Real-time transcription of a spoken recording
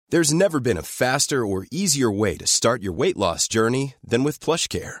There's never been a faster or easier way to start your weight loss journey than with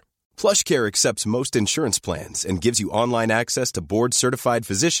PlushCare. PlushCare accepts most insurance plans and gives you online access to board-certified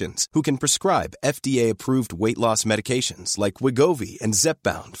physicians who can prescribe FDA-approved weight loss medications like Wegovy and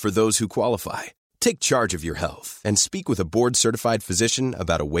Zepbound for those who qualify. Take charge of your health and speak with a board-certified physician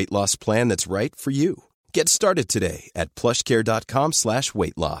about a weight loss plan that's right for you. Get started today at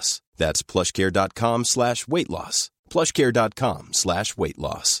plushcare.com/weight loss. That's plushcare.com/weight loss. plushcare.com/weight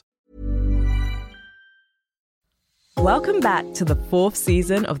loss. Welcome back to the 4th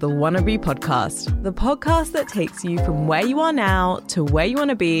season of the Wannabe podcast, the podcast that takes you from where you are now to where you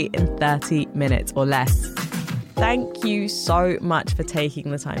want to be in 30 minutes or less. Thank you so much for taking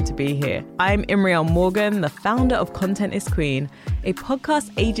the time to be here. I'm Imriel Morgan, the founder of Content is Queen, a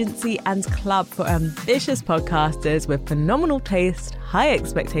podcast agency and club for ambitious podcasters with phenomenal taste, high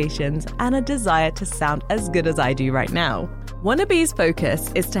expectations, and a desire to sound as good as I do right now. Wannabe's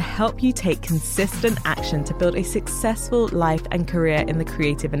focus is to help you take consistent action to build a successful life and career in the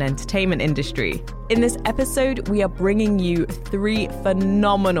creative and entertainment industry. In this episode, we are bringing you 3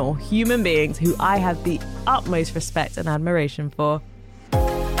 phenomenal human beings who I have the utmost respect and admiration for.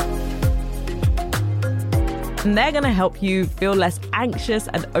 And they're going to help you feel less anxious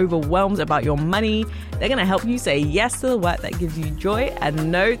and overwhelmed about your money. They're going to help you say yes to the work that gives you joy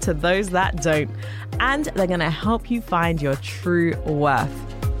and no to those that don't. And they're going to help you find your true worth.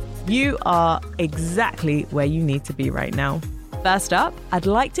 You are exactly where you need to be right now. First up, I'd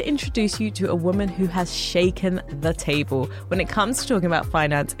like to introduce you to a woman who has shaken the table when it comes to talking about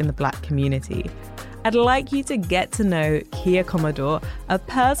finance in the Black community. I'd like you to get to know Kia Commodore, a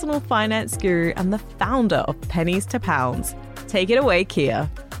personal finance guru and the founder of Pennies to Pounds. Take it away, Kia.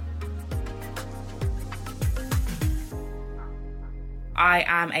 I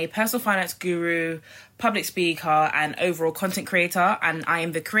am a personal finance guru, public speaker, and overall content creator, and I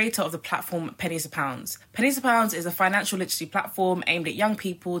am the creator of the platform Pennies to Pounds. Pennies to Pounds is a financial literacy platform aimed at young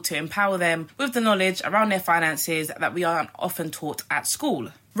people to empower them with the knowledge around their finances that we aren't often taught at school.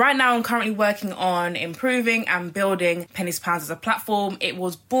 Right now, I'm currently working on improving and building Pennies to Pounds as a platform. It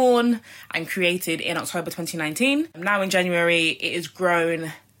was born and created in October 2019. Now in January, it has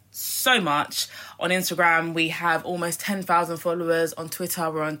grown so much. On Instagram, we have almost 10,000 followers. On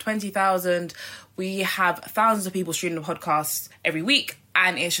Twitter, we're on 20,000. We have thousands of people streaming the podcast every week,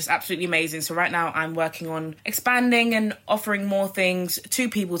 and it's just absolutely amazing. So right now, I'm working on expanding and offering more things to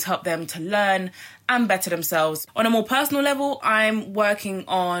people to help them to learn and better themselves. On a more personal level, I'm working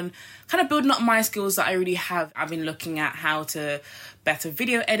on kind of building up my skills that I already have. I've been looking at how to better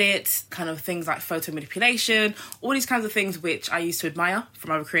video edit, kind of things like photo manipulation, all these kinds of things which I used to admire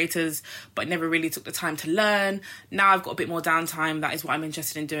from other creators, but never really took the time to learn. Now I've got a bit more downtime. That is what I'm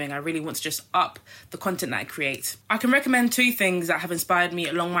interested in doing. I really want to just up the content that I create. I can recommend 2 things that have inspired me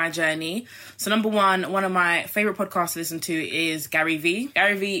along my journey. So number one of my favourite podcasts to listen to is Gary Vee.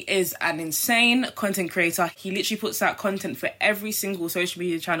 Gary Vee is an insane content creator. He literally puts out content for every single social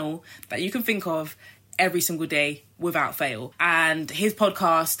media channel that you can think of every single day without fail. And his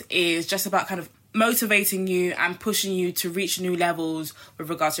podcast is just about kind of motivating you and pushing you to reach new levels with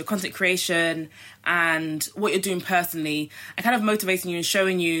regards to your content creation and what you're doing personally, and kind of motivating you and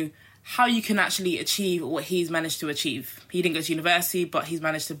showing you how you can actually achieve what he's managed to achieve. He didn't go to university, but he's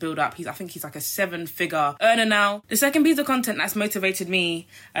managed to build up. I think he's like a 7-figure earner now. The second piece of content that's motivated me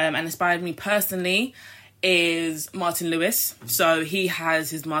and inspired me personally is Martin Lewis. So he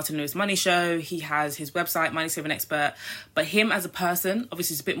has his Martin Lewis Money Show. He has his website, Money Saving Expert. But him as a person,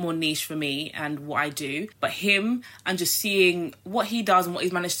 obviously it's a bit more niche for me and what I do. But him and just seeing what he does and what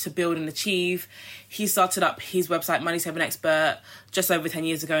he's managed to build and achieve. He started up his website, Money Saving Expert, just over 10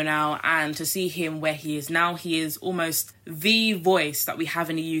 years ago now. And to see him where he is now, he is almost the voice that we have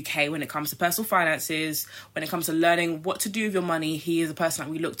in the UK when it comes to personal finances, when it comes to learning what to do with your money. He is a person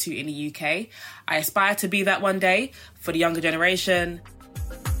that we look to in the UK. I aspire to be that one day for the younger generation.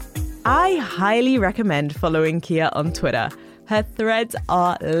 I highly recommend following Kia on Twitter. Her threads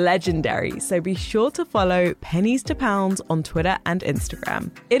are legendary, so be sure to follow Pennies to Pounds on Twitter and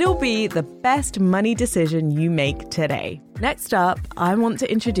Instagram. It'll be the best money decision you make today. Next up, I want to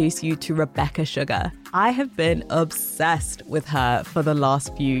introduce you to Rebecca Sugar. I have been obsessed with her for the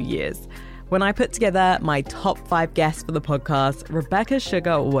last few years. When I put together my top 5 guests for the podcast, Rebecca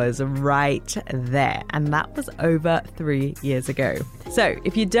Sugar was right there, and that was over 3 years ago. So,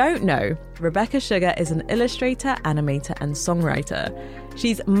 if you don't know, Rebecca Sugar is an illustrator, animator, and songwriter.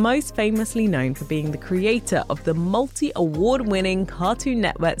 She's most famously known for being the creator of the multi-award-winning Cartoon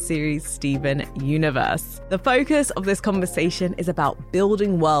Network series Steven Universe. The focus of this conversation is about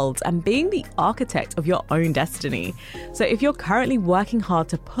building worlds and being the architect of your own destiny. So if you're currently working hard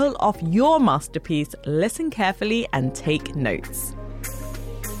to pull off your masterpiece, listen carefully and take notes.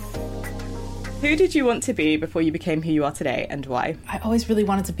 Who did you want to be before you became who you are today, and why? I always really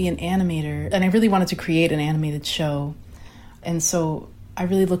wanted to be an animator, and I really wanted to create an animated show. And so I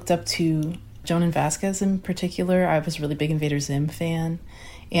really looked up to Jhonen Vasquez in particular. I was a really big Invader Zim fan.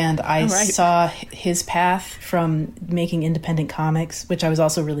 And I saw his path from making independent comics, which I was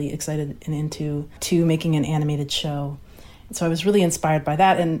also really excited and into, to making an animated show. So I was really inspired by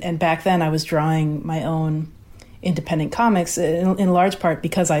that. And back then I was drawing my own independent comics in large part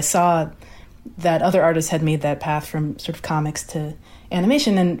because I saw that other artists had made that path from sort of comics to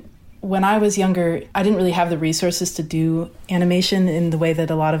animation. And when I was younger, I didn't really have the resources to do animation in the way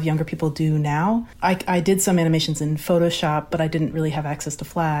that a lot of younger people do now. I did some animations in Photoshop, but I didn't really have access to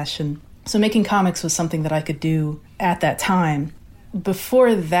Flash. And so making comics was something that I could do at that time.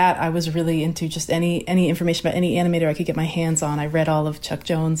 Before that, I was really into just any information about any animator I could get my hands on. I read all of Chuck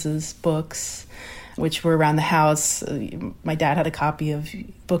Jones's books, which were around the house. My dad had a copy of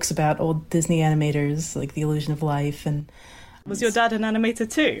books about old Disney animators, like The Illusion of Life. And was your dad an animator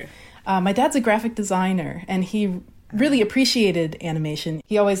too? My dad's a graphic designer, and he really appreciated animation.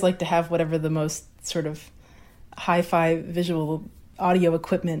 He always liked to have whatever the most sort of hi-fi visual audio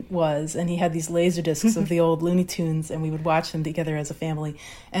equipment was, and he had these laser discs of the old Looney Tunes, and we would watch them together as a family.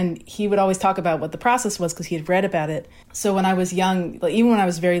 And he would always talk about what the process was because he had read about it. So when I was young, like even when I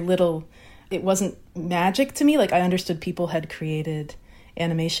was very little, it wasn't magic to me. Like I understood people had created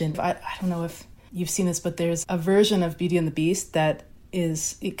animation. I don't know if you've seen this, but there's a version of Beauty and the Beast that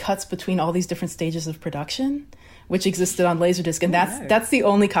it cuts between all these different stages of production, which existed on Laserdisc, and that's the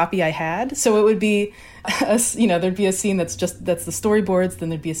only copy I had. So it would be, there'd be a scene that's the storyboards, then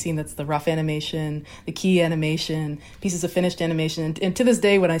there'd be a scene that's the rough animation, the key animation, pieces of finished animation, and to this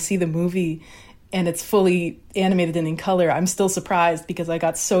day, when I see the movie and it's fully animated and in color, I'm still surprised because I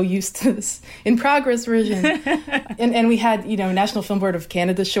got so used to this in progress version. and we had, National Film Board of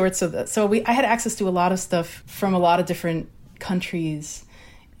Canada shorts, so I had access to a lot of stuff from a lot of different countries,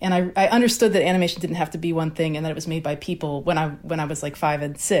 and I understood that animation didn't have to be one thing and that it was made by people when I was like 5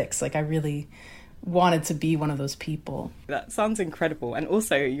 and 6. Like I really wanted to be one of those people. That sounds incredible. And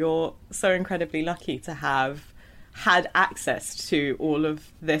also you're so incredibly lucky to have had access to all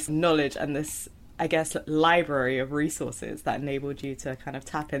of this knowledge and this, I guess, library of resources that enabled you to kind of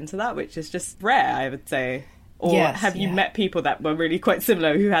tap into that, which is just rare, I would say. Or have you met people that were really quite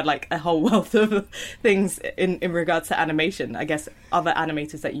similar who had like a whole wealth of things in regards to animation? I guess other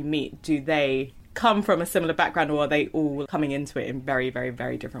animators that you meet, do they come from a similar background, or are they all coming into it in very, very,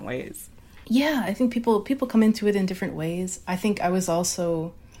 very different ways? Yeah, I think people come into it in different ways. I think I was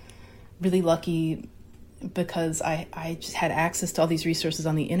also really lucky because I just had access to all these resources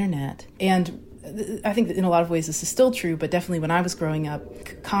on the internet. And I think that in a lot of ways this is still true, but definitely when I was growing up,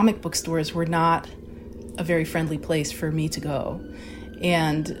 comic book stores were not a very friendly place for me to go.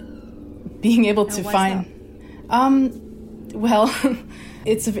 And being able to find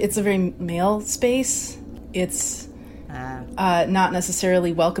it's a very male space. It's not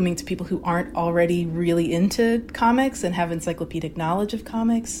necessarily welcoming to people who aren't already really into comics and have encyclopedic knowledge of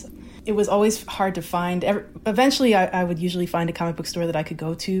comics. It was always hard to find. Eventually I would usually find a comic book store that I could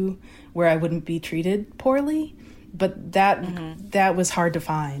go to where I wouldn't be treated poorly, but that was hard to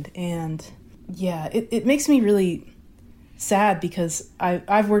find. And yeah, it makes me really sad because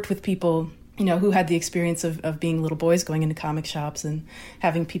I've worked with people, who had the experience of being little boys going into comic shops and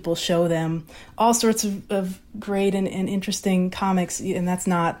having people show them all sorts of great and interesting comics, and that's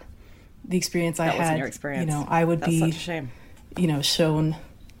not the experience I had. That wasn't your experience. I would be, such a shame. Shown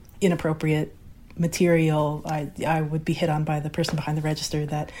inappropriate material. I would be hit on by the person behind the register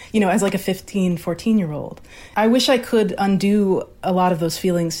that, as like a 15, 14-year-old. I wish I could undo a lot of those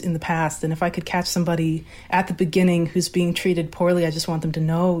feelings in the past. And if I could catch somebody at the beginning who's being treated poorly, I just want them to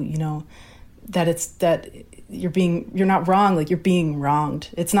know, that you're not wrong, like you're being wronged.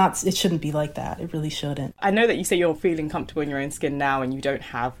 It shouldn't be like that. It really shouldn't. I know that you say you're feeling comfortable in your own skin now and you don't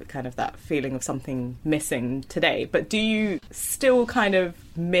have kind of that feeling of something missing today, but do you still kind of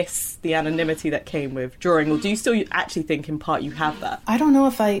miss the anonymity that came with drawing, or do you still actually think in part you have that? I don't know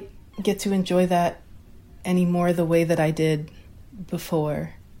if I get to enjoy that anymore the way that I did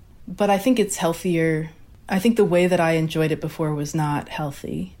before, but I think it's healthier. I think the way that I enjoyed it before was not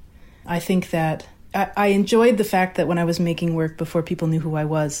healthy. I think that I enjoyed the fact that when I was making work before people knew who I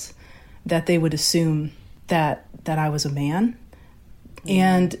was, that they would assume that I was a man. Mm.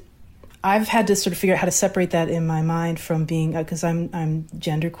 And I've had to sort of figure out how to separate that in my mind from being, because I'm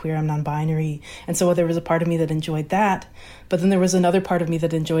genderqueer, I'm non-binary. And so there was a part of me that enjoyed that. But then there was another part of me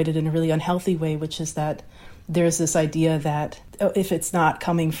that enjoyed it in a really unhealthy way, which is that there's this idea that if it's not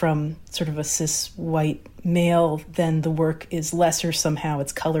coming from sort of a cis white male, then the work is lesser somehow.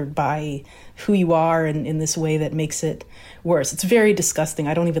 It's colored by who you are and in this way that makes it worse. It's very disgusting.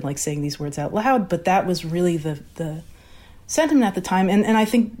 I don't even like saying these words out loud, but that was really the sentiment at the time. And I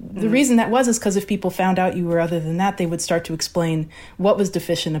think the reason that was is because if people found out you were other than that, they would start to explain what was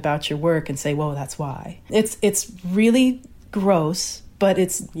deficient about your work and say, well, that's why. It's really gross, but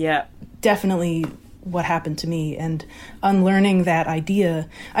it's definitely what happened to me. And unlearning that idea,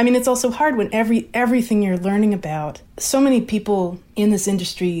 I mean, it's also hard when everything you're learning about, so many people in this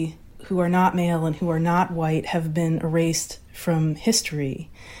industry who are not male and who are not white have been erased from history.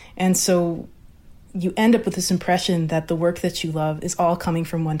 And so you end up with this impression that the work that you love is all coming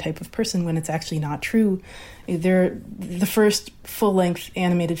from one type of person when it's actually not true. The first full-length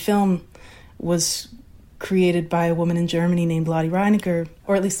animated film was created by a woman in Germany named Lotte Reiniger,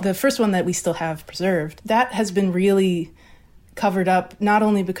 or at least the first one that we still have preserved. That has been really covered up, not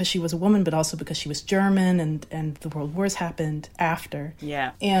only because she was a woman, but also because she was German and the World Wars happened after.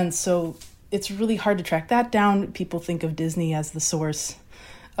 Yeah. And so it's really hard to track that down. People think of Disney as the source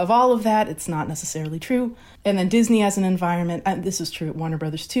of all of that. It's not necessarily true. And then Disney as an environment, and this is true at Warner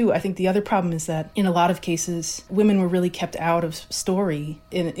Brothers too. I think the other problem is that in a lot of cases, women were really kept out of story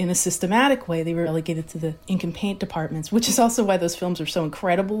in a systematic way. They were relegated to the ink and paint departments, which is also why those films are so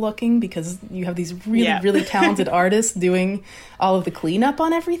incredible looking, because you have these really talented artists doing all of the cleanup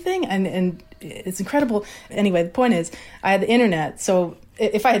on everything. And it's incredible. Anyway, the point is, I had the internet, so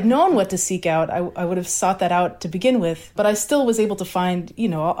if I had known what to seek out, I would have sought that out to begin with. But I still was able to find,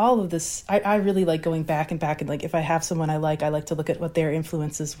 all of this. I really like going back and like if I have someone I like to look at what their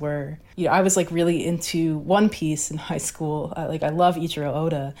influences were. I was like really into One Piece in high school. I love Ichiro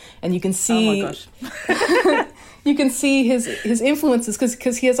Oda, and you can see, oh my gosh. You can see his influences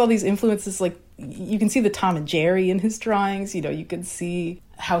because he has all these influences. Like you can see the Tom and Jerry in his drawings. You can see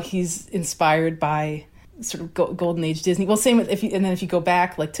how he's inspired by sort of golden age Disney. Well, same with if you go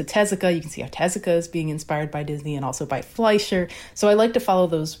back like to Tezuka, you can see how Tezuka is being inspired by Disney and also by Fleischer. So I like to follow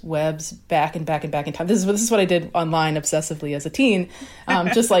those webs back in time. This is what I did online obsessively as a teen.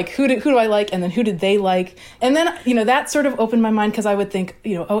 Just like who do I like, and then who did they like, and then that sort of opened my mind because I would think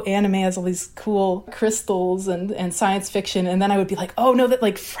anime has all these cool crystals and science fiction, and then I would be like, oh no, that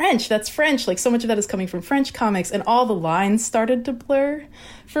like French, that's French. Like so much of that is coming from French comics, and all the lines started to blur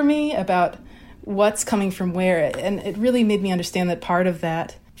for me about what's coming from where. And it really made me understand that part of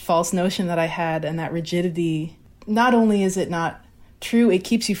that false notion that I had and that rigidity, not only is it not true, it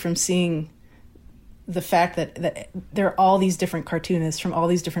keeps you from seeing the fact that there are all these different cartoonists from all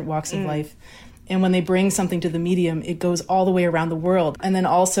these different walks of life. And when they bring something to the medium, it goes all the way around the world. And then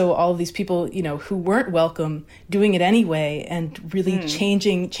also all of these people, who weren't welcome, doing it anyway and really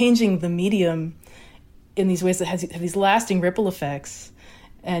changing the medium in these ways that have these lasting ripple effects.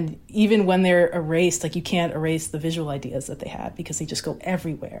 And even when they're erased, like you can't erase the visual ideas that they had because they just go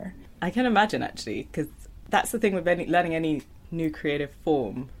everywhere. I can imagine, actually, because that's the thing with learning any new creative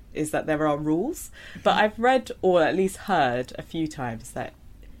form is that there are rules. But I've read or at least heard a few times that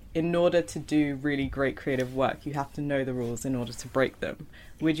in order to do really great creative work, you have to know the rules in order to break them.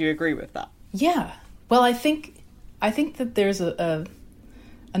 Would you agree with that? Yeah. Well, I think that there's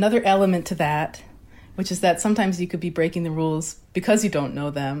another element to that, which is that sometimes you could be breaking the rules because you don't know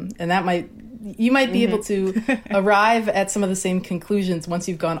them. And you might be able to arrive at some of the same conclusions once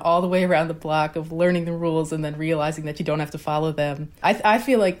you've gone all the way around the block of learning the rules and then realizing that you don't have to follow them. I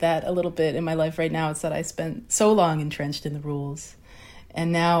feel like that a little bit in my life right now. It's that I spent so long entrenched in the rules.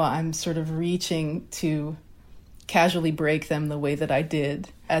 And now I'm sort of reaching to casually break them the way that I did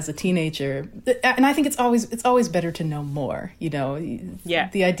as a teenager. And I think it's always better to know more, Yeah.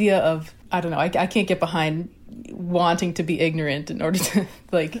 The idea of, I don't know, I can't get behind wanting to be ignorant in order to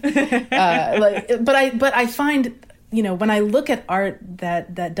but I find, when I look at art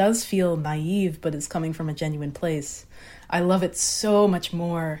that does feel naive but is coming from a genuine place, I love it so much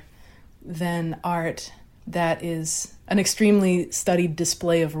more than art that is an extremely studied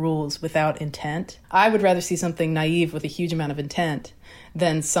display of rules without intent. I would rather see something naive with a huge amount of intent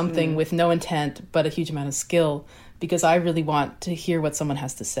than something with no intent but a huge amount of skill, because I really want to hear what someone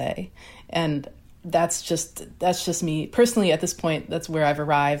has to say. And that's just me. Personally, at this point, that's where I've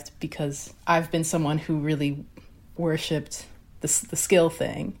arrived, because I've been someone who really worshipped the skill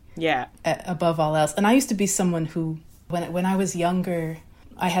thing. Yeah. Above all else. And I used to be someone who, when I was younger,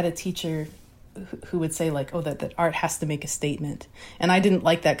 I had a teacher who would say like, oh, that art has to make a statement. And I didn't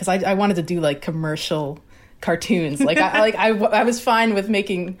like that because I wanted to do like commercial cartoons. Like I was fine with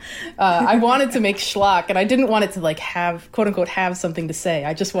making, I wanted to make schlock, and I didn't want it to like have, quote unquote, have something to say.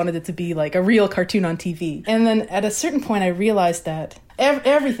 I just wanted it to be like a real cartoon on TV. And then at a certain point I realized that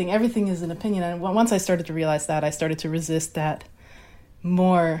everything is an opinion. And once I started to realize that, I started to resist that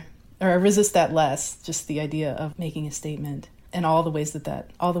more, or I resist that less, just the idea of making a statement. And all the ways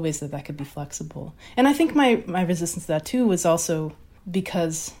that could be flexible. And I think my resistance to that too was also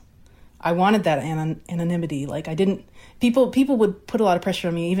because I wanted that anonymity. Like people would put a lot of pressure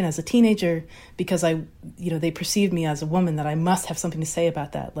on me even as a teenager because they perceived me as a woman, that I must have something to say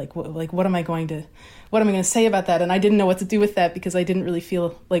about that. What am I going to say about that? And I didn't know what to do with that because I didn't really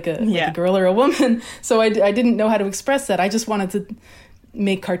feel like a girl or a woman. So I didn't know how to express that. I just wanted to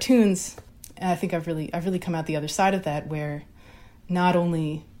make cartoons. And I think I've really come out the other side of that, where not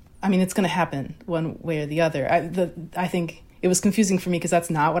only, I mean, it's going to happen one way or the other. I think it was confusing for me because that's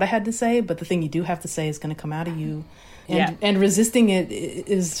not what I had to say, but the thing you do have to say is going to come out of you. And resisting it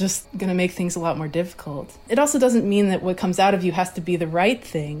is just going to make things a lot more difficult. It also doesn't mean that what comes out of you has to be the right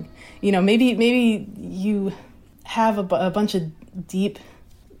thing. You know, maybe you have a bunch of deep,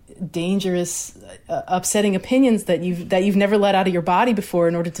 dangerous, upsetting opinions that you've never let out of your body before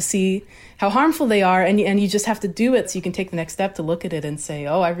in order to see how harmful they are, and you just have to do it so you can take the next step to look at it and say,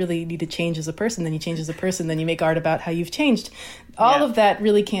 oh, I really need to change as a person. Then you change as a person, then you make art about how you've changed. All of that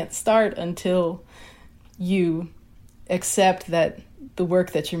really can't start until you accept that the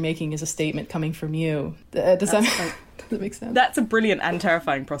work that you're making is a statement coming from you. Does that make sense? That's a brilliant and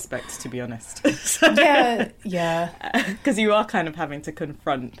terrifying prospect, to be honest. Yeah. Because you are kind of having to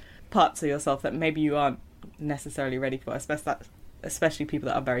confront parts of yourself that maybe you aren't necessarily ready for, especially people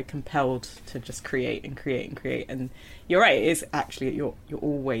that are very compelled to just create and create and create. And you're right, it is actually, you're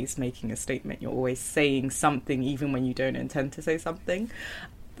always making a statement. You're always saying something, even when you don't intend to say something.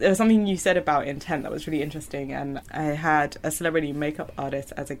 There was something you said about intent that was really interesting, and I had a celebrity makeup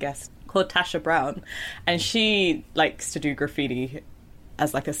artist as a guest called Tasha Brown, and she likes to do graffiti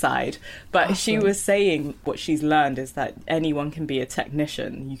as like a side, but awesome. She was saying what she's learned is that anyone can be a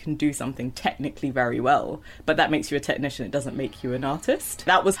technician. You can do something technically very well, but that makes you a technician. It doesn't make you an artist.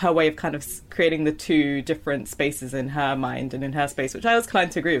 That was her way of kind of creating the two different spaces in her mind and in her space, which I was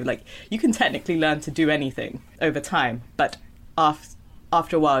inclined to agree with. Like, you can technically learn to do anything over time, but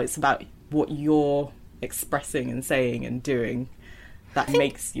after a while, it's about what you're expressing and saying and doing that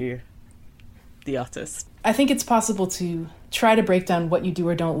makes you the artist. I think it's possible to try to break down what you do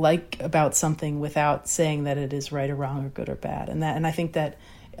or don't like about something without saying that it is right or wrong or good or bad. And I think that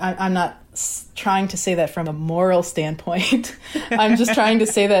I'm not trying to say that from a moral standpoint. I'm just trying to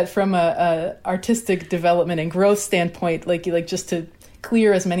say that from a artistic development and growth standpoint, like just to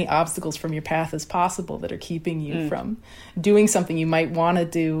clear as many obstacles from your path as possible that are keeping you from doing something you might want to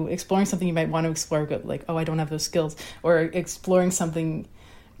do, exploring something you might want to explore, like, oh, I don't have those skills, or exploring something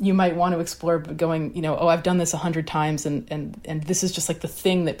you might want to explore, but going, oh, I've done this 100 times and this is just like the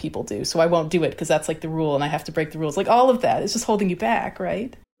thing that people do, so I won't do it because that's like the rule and I have to break the rules. Like, all of that is just holding you back,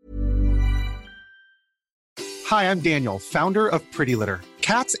 right? Hi, I'm Daniel, founder of Pretty Litter.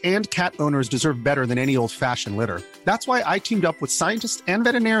 Cats and cat owners deserve better than any old-fashioned litter. That's why I teamed up with scientists and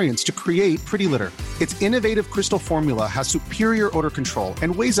veterinarians to create Pretty Litter. Its innovative crystal formula has superior odor control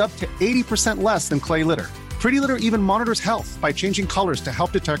and weighs up to 80% less than clay litter. Pretty Litter even monitors health by changing colors to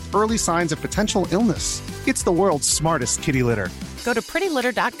help detect early signs of potential illness. It's the world's smartest kitty litter. Go to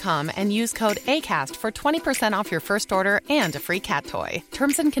prettylitter.com and use code ACAST for 20% off your first order and a free cat toy.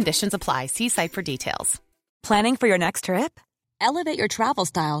 Terms and conditions apply. See site for details. Planning for your next trip? Elevate your travel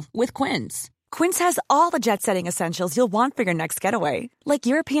style with Quince. Quince has all the jet-setting essentials you'll want for your next getaway, like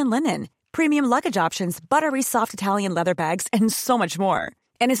European linen, premium luggage options, buttery soft Italian leather bags, and so much more.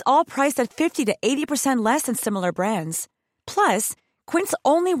 And is all priced at 50 to 80% less than similar brands. Plus, Quince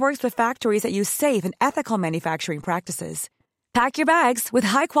only works with factories that use safe and ethical manufacturing practices. Pack your bags with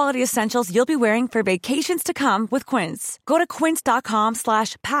high-quality essentials you'll be wearing for vacations to come with Quince. Go to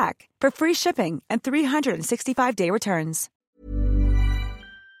quince.com/pack for free shipping and 365-day returns.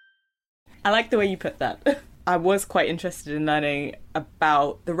 I like the way you put that. I was quite interested in learning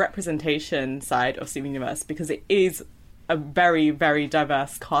about the representation side of Steven Universe because it is a very, very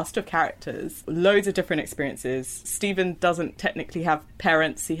diverse cast of characters, loads of different experiences. Stephen doesn't technically have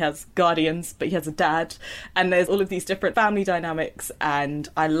parents, he has guardians, but he has a dad, and there's all of these different family dynamics, and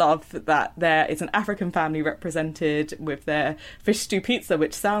I love that there is an African family represented with their fish stew pizza,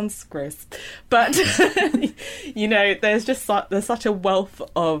 which sounds gross, but you know, there's such a wealth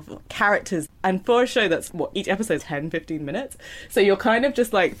of characters, and for a show that's, each episode's 10-15 minutes, so you're kind of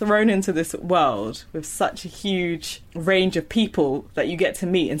just like thrown into this world with such a huge range of people that you get to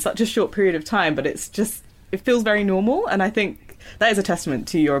meet in such a short period of time, but it feels very normal, and I think that is a testament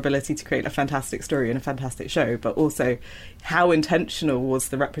to your ability to create a fantastic story and a fantastic show, but also how intentional was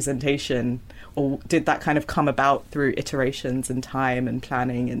the representation, or did that kind of come about through iterations and time and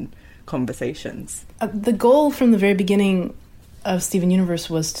planning and conversations? The goal from the very beginning of Steven Universe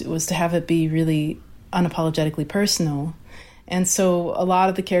was to have it be really unapologetically personal, and so a lot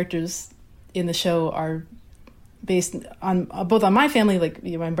of the characters in the show are based on both on my family, like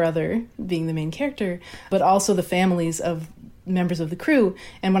my brother being the main character, but also the families of members of the crew.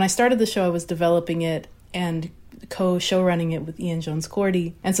 And when I started the show, I was developing it and co-show running it with Ian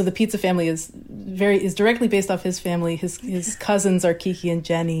Jones-Cordy. And so the pizza family is directly based off his family. His cousins are Kiki and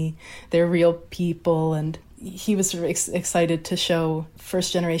Jenny. They're real people, and he was sort of excited to show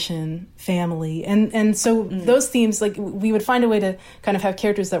first generation family. And so those themes, like, we would find a way to kind of have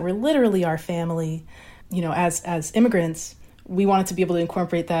characters that were literally our family. You know, as immigrants, we wanted to be able to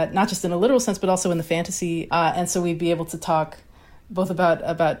incorporate that, not just in a literal sense, but also in the fantasy. And so we'd be able to talk both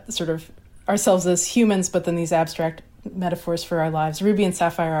about sort of ourselves as humans, but then these abstract metaphors for our lives. Ruby and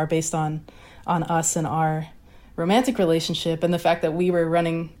Sapphire are based on us and our romantic relationship, and the fact that we were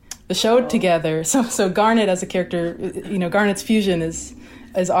running the show together. So Garnet as a character, you know, Garnet's fusion is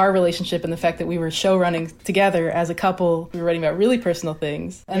our relationship, and the fact that we were show running together as a couple. We were writing about really personal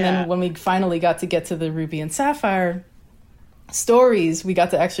things. And then when we finally got to the Ruby and Sapphire stories, we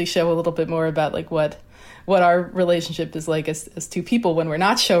got to actually show a little bit more about like what our relationship is like as two people when we're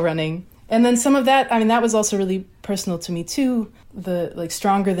not show running. And then some of that, I mean, that was also really personal to me too. The like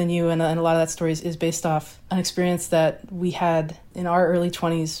Stronger Than You and a lot of that story is based off an experience that we had in our early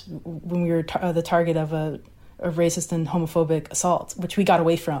 20s when we were the target of a racist and homophobic assault, which we got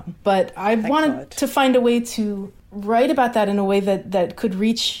away from. But I wanted to find a way to write about that in a way that could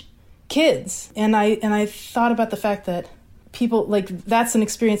reach kids. And I thought about the fact that people, like, that's an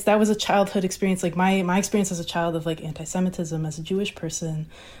experience, that was a childhood experience. Like my experience as a child of like anti-Semitism as a Jewish person,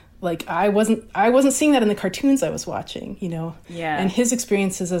 like I wasn't seeing that in the cartoons I was watching, you know? Yeah. And his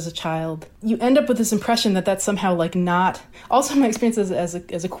experiences as a child, you end up with this impression that that's somehow like not, also my experience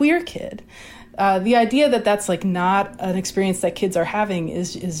as a queer kid, the idea that that's like not an experience that kids are having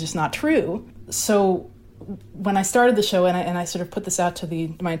is just not true. So when I started the show and I sort of put this out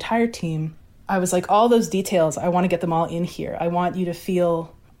to my entire team, I was like, all those details, I want to get them all in here. I want you to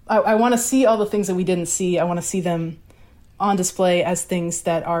feel, I want to see all the things that we didn't see. I want to see them on display as things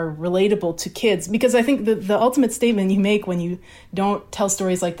that are relatable to kids. Because I think the ultimate statement you make when you don't tell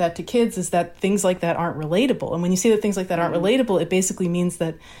stories like that to kids is that things like that aren't relatable. And when you say that things like that aren't relatable, it basically means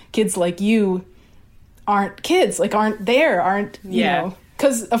that kids like you aren't kids, like aren't there, aren't, you know.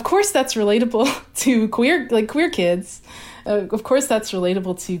 Because of course that's relatable to queer kids. Of course that's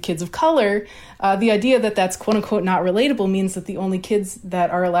relatable to kids of color. The idea that that's quote unquote not relatable means that the only kids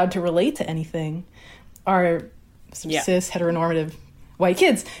that are allowed to relate to anything are cis, heteronormative white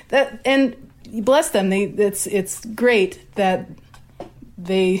kids. And bless them, it's great that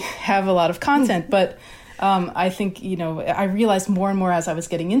they have a lot of content, but I think, you know, I realized more and more as I was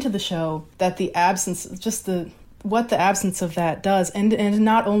getting into the show that the absence, just what the absence of that does, and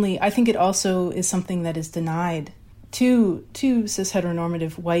not only, I think it also is something that is denied to cis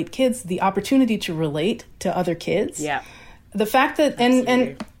heteronormative white kids, the opportunity to relate to other kids. Yeah. The fact that,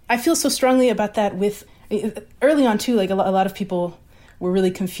 and I feel so strongly about that with, early on too, like a lot of people were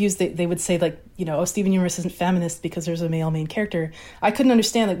really confused. They would say like, you know, oh, Steven Universe isn't feminist because there's a male main character. I couldn't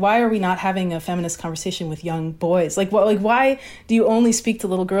understand, like, why are we not having a feminist conversation with young boys? Like, why do you only speak to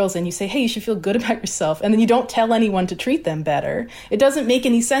little girls and you say, hey, you should feel good about yourself, and then you don't tell anyone to treat them better? It doesn't make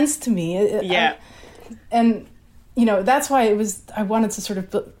any sense to me. And, you know, that's why I wanted to sort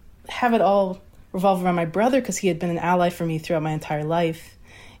of have it all revolve around my brother, because he had been an ally for me throughout my entire life.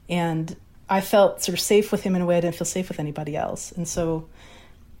 And I felt sort of safe with him in a way I didn't feel safe with anybody else. And so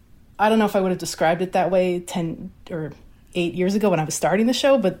I don't know if I would have described it that way 10 or 8 years ago when I was starting the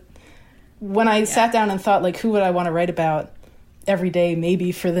show, but when I sat down and thought, like, who would I want to write about every day,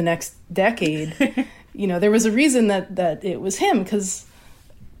 maybe for the next decade, you know, there was a reason that it was him, because,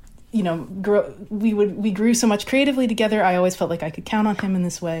 you know, we grew so much creatively together. I always felt like I could count on him in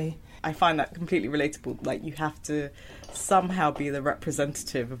this way. I find that completely relatable. Like, you have to somehow be the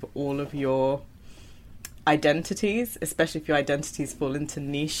representative of all of your identities, especially if your identities fall into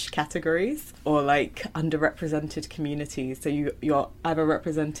niche categories or like underrepresented communities. So you're either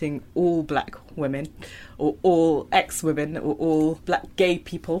representing all black women or all ex-women or all black gay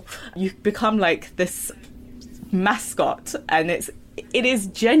people. You become like this mascot, and it is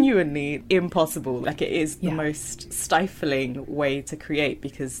genuinely impossible. Like, it is the most stifling way to create,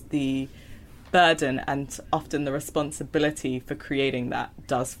 because the burden and often the responsibility for creating that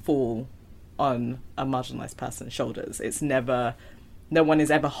does fall on a marginalized person's shoulders. It's never, no one is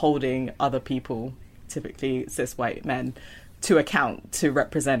ever holding other people, typically cis white men, to account to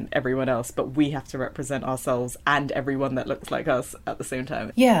represent everyone else, but we have to represent ourselves and everyone that looks like us at the same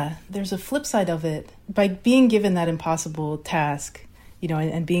time. Yeah, there's a flip side of it. By being given that impossible task, you know,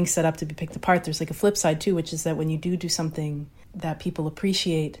 and being set up to be picked apart, there's like a flip side too, which is that when you do something that people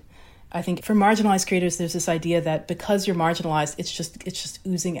appreciate, I think for marginalized creators, there's this idea that because you're marginalized, it's just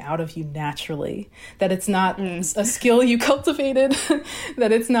oozing out of you naturally, that it's not a skill you cultivated,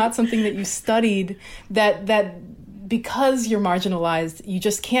 that it's not something that you studied, that because you're marginalized, you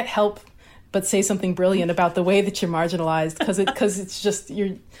just can't help but say something brilliant about the way that you're marginalized, because it's just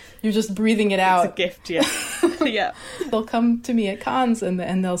you're just breathing it out. It's a gift, yeah. Yeah. They'll come to me at cons and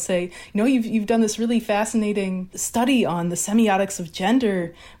they'll say, you know, you've done this really fascinating study on the semiotics of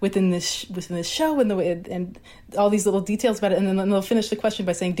gender within this show and the way and all these little details about it, and then they'll finish the question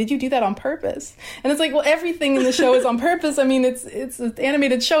by saying, did you do that on purpose? And it's like, well, everything in the show is on purpose. I mean, it's an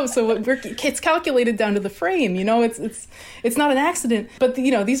animated show, so it's calculated down to the frame. You know, it's not an accident. But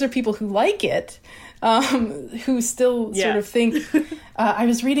you know, these are people who like it. Who still sort of think. I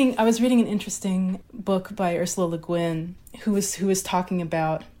was reading an interesting book by Ursula Le Guin, who was talking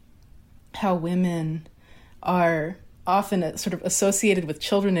about how women are often sort of associated with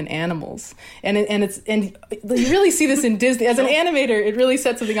children and animals, and you really see this in Disney. As an animator, it really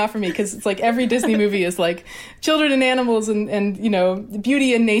set something off for me, because it's like every Disney movie is like children and animals and you know,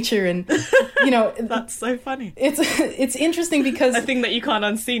 beauty and nature, and you know. That's so funny. It's interesting because a thing that you can't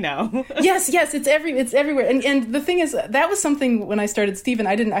unsee now. yes, it's everywhere. And the thing is, that was something when I started Stephen,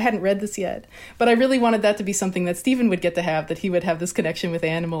 I hadn't read this yet, but I really wanted that to be something that Stephen would get to have, that he would have this connection with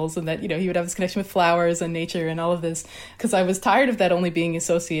animals, and that, you know, he would have this connection with flowers and nature and all of this. Because I was tired of that only being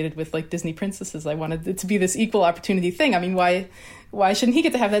associated with like Disney princesses. I wanted it to be this equal opportunity thing. I mean, why shouldn't he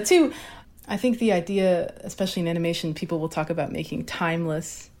get to have that too? I think the idea, especially in animation, people will talk about making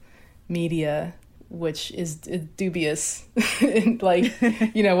timeless media, which is dubious. Like,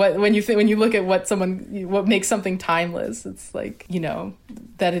 you know, when you look at what makes something timeless, it's like, you know,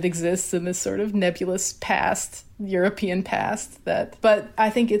 that it exists in this sort of nebulous past, European past. But I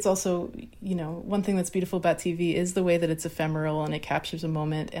think it's also, you know, one thing that's beautiful about TV is the way that it's ephemeral and it captures a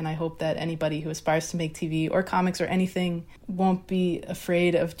moment. And I hope that anybody who aspires to make TV or comics or anything won't be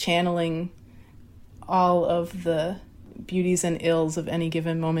afraid of channeling all of the beauties and ills of any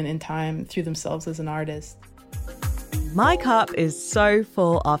given moment in time through themselves as an artist. My cup is so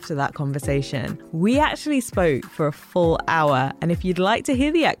full after that conversation. We actually spoke for a full hour, and if you'd like to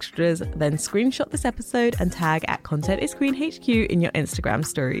hear the extras, then screenshot this episode and tag @ContentIsQueenHQ in your Instagram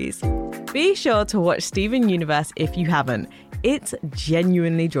stories. Be sure to watch Steven Universe if you haven't. It's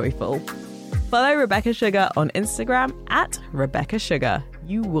genuinely joyful. Follow Rebecca Sugar on Instagram @RebeccaSugar.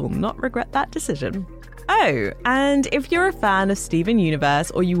 You will not regret that decision. Oh, and if you're a fan of Steven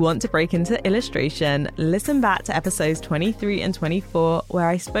Universe or you want to break into illustration, listen back to episodes 23 and 24, where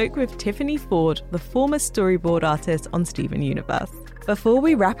I spoke with Tiffany Ford, the former storyboard artist on Steven Universe. Before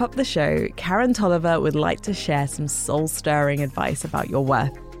we wrap up the show, Karen Tolliver would like to share some soul-stirring advice about your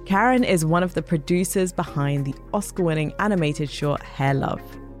worth. Karen is one of the producers behind the Oscar-winning animated short Hair Love.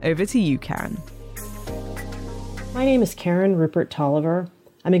 Over to you, Karen. My name is Karen Rupert Tolliver.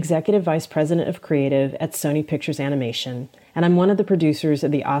 I'm Executive Vice President of Creative at Sony Pictures Animation, and I'm one of the producers of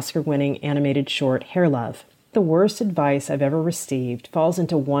the Oscar-winning animated short Hair Love. The worst advice I've ever received falls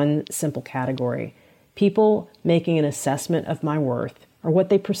into one simple category: people making an assessment of my worth, or what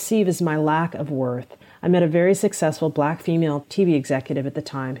they perceive as my lack of worth. I met a very successful Black female TV executive at the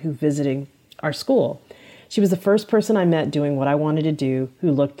time who visited our school. She was the first person I met doing what I wanted to do who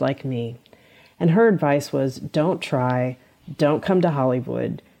looked like me. And her advice was, don't try. Don't come to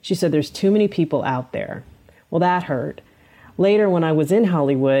Hollywood. She said, there's too many people out there. Well, that hurt. Later, when I was in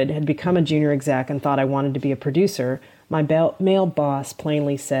Hollywood, had become a junior exec and thought I wanted to be a producer, my male boss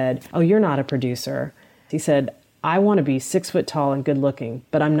plainly said, oh, you're not a producer. He said, I want to be 6 foot tall and good looking,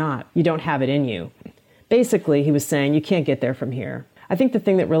 but I'm not. You don't have it in you. Basically, he was saying, you can't get there from here. I think the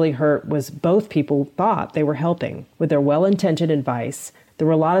thing that really hurt was both people thought they were helping. With their well-intentioned advice, There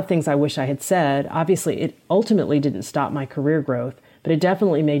were a lot of things I wish I had said. Obviously, it ultimately didn't stop my career growth, but it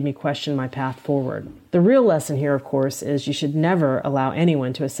definitely made me question my path forward. The real lesson here, of course, is you should never allow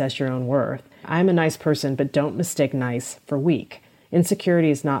anyone to assess your own worth. I'm a nice person, but don't mistake nice for weak.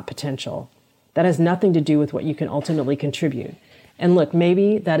 Insecurity is not potential. That has nothing to do with what you can ultimately contribute. And look,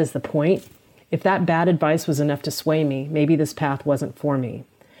 maybe that is the point. If that bad advice was enough to sway me, maybe this path wasn't for me.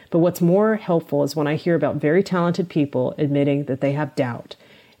 But what's more helpful is when I hear about very talented people admitting that they have doubt.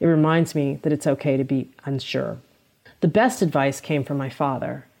 It reminds me that it's okay to be unsure. The best advice came from my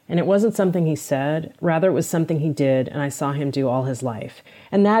father, and it wasn't something he said, rather it was something he did and I saw him do all his life.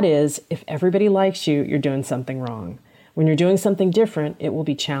 And that is, if everybody likes you, you're doing something wrong. When you're doing something different, it will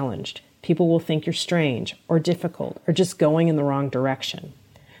be challenged. People will think you're strange or difficult or just going in the wrong direction.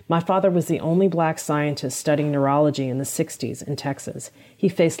 My father was the only black scientist studying neurology in the 60s in Texas. He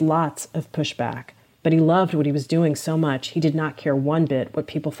faced lots of pushback, but he loved what he was doing so much he did not care one bit what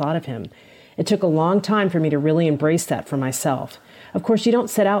people thought of him. It took a long time for me to really embrace that for myself. Of course, you don't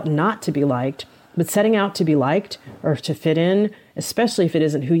set out not to be liked, but setting out to be liked or to fit in, especially if it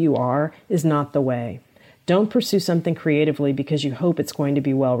isn't who you are, is not the way. Don't pursue something creatively because you hope it's going to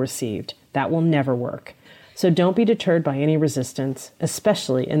be well received. That will never work. So don't be deterred by any resistance,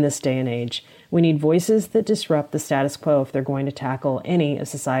 especially in this day and age. We need voices that disrupt the status quo if they're going to tackle any of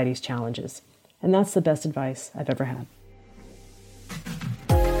society's challenges. And that's the best advice I've ever had.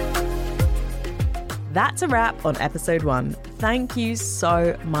 That's a wrap on episode 1. Thank you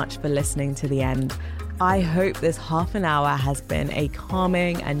so much for listening to the end. I hope this half an hour has been a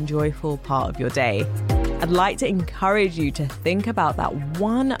calming and joyful part of your day. I'd like to encourage you to think about that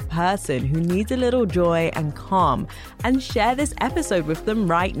one person who needs a little joy and calm and share this episode with them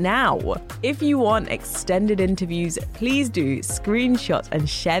right now. If you want extended interviews, please do screenshot and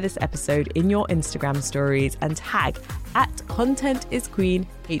share this episode in your Instagram stories and tag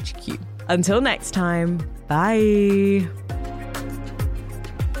 @ContentIsQueenHQ. Until next time, bye.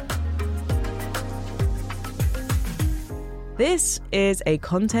 This is a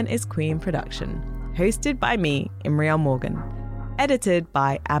Content is Queen production. Hosted by me, Imriel Morgan. Edited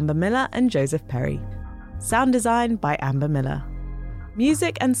by Amber Miller and Joseph Perry. Sound design by Amber Miller.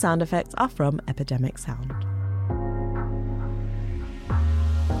 Music and sound effects are from Epidemic Sound.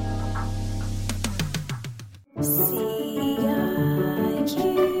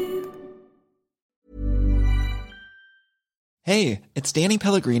 Hey, it's Danny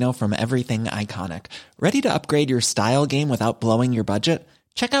Pellegrino from Everything Iconic. Ready to upgrade your style game without blowing your budget?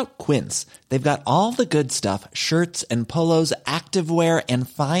 Check out Quince. They've got all the good stuff, shirts and polos, activewear, and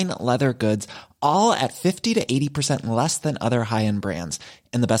fine leather goods, all at 50 to 80% less than other high-end brands.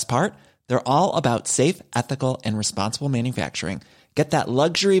 And the best part? They're all about safe, ethical, and responsible manufacturing. Get that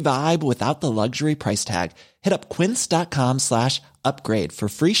luxury vibe without the luxury price tag. Hit up quince.com/upgrade for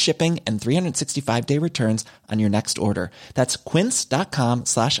free shipping and 365-day returns on your next order. That's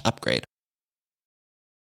quince.com/upgrade.